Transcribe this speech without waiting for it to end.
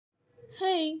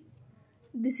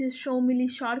This is Shomili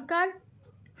Sharkar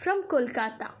from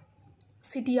Kolkata.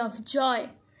 City of joy,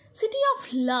 city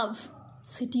of love,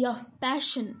 city of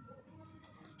passion.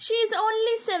 She is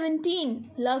only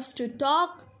 17, loves to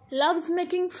talk, loves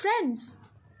making friends.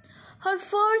 Her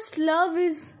first love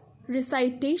is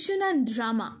recitation and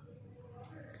drama.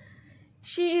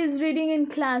 She is reading in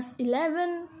class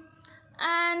 11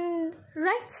 and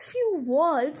writes few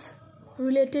words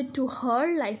related to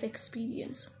her life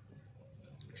experience.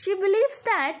 She believes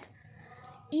that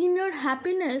inner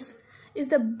happiness is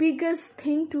the biggest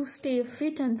thing to stay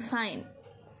fit and fine.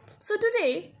 So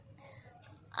today,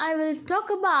 I will talk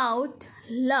about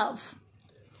love.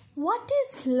 What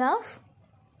is love?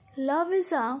 Love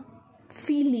is a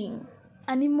feeling,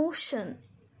 an emotion.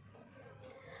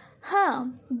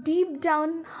 Deep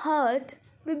down heart,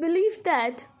 we believe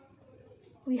that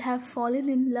we have fallen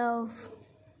in love.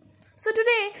 So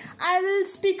today, I will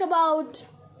speak about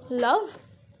love,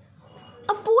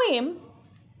 a poem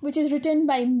which is written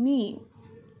by me.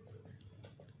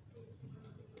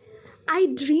 I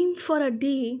dream for a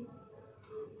day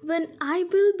when I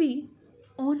will be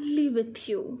only with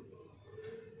you.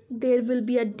 There will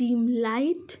be a dim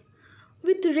light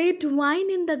with red wine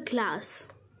in the glass.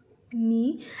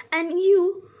 Me and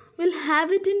you will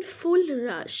have it in full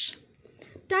rush.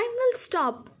 Time will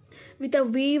stop with a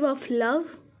wave of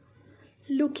love.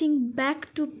 Looking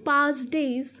back to past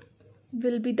days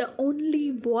will be the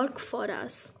only work for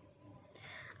us.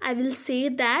 I will say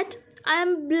that I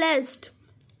am blessed.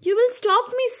 You will stop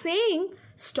me saying,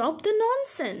 stop the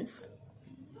nonsense.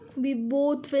 We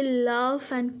both will laugh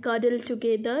and cuddle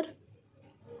together.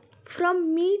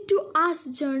 From me to us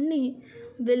journey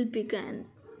will begin.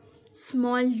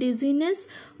 Small dizziness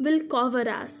will cover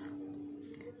us.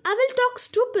 I will talk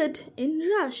stupid in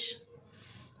rush.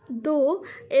 Though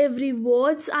every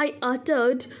words I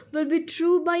uttered will be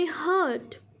true by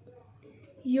heart.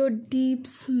 Your deep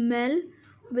smell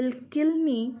will kill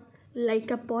me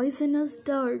like a poisonous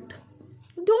dirt.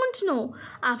 Don't know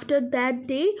after that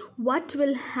day what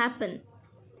will happen.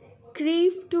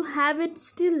 Crave to have it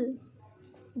still.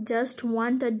 Just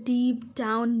want a deep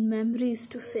down memories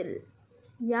to fill.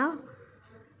 Yeah,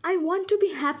 I want to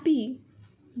be happy,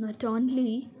 not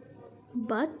only,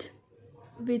 but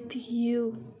with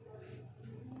you.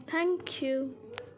 Thank you.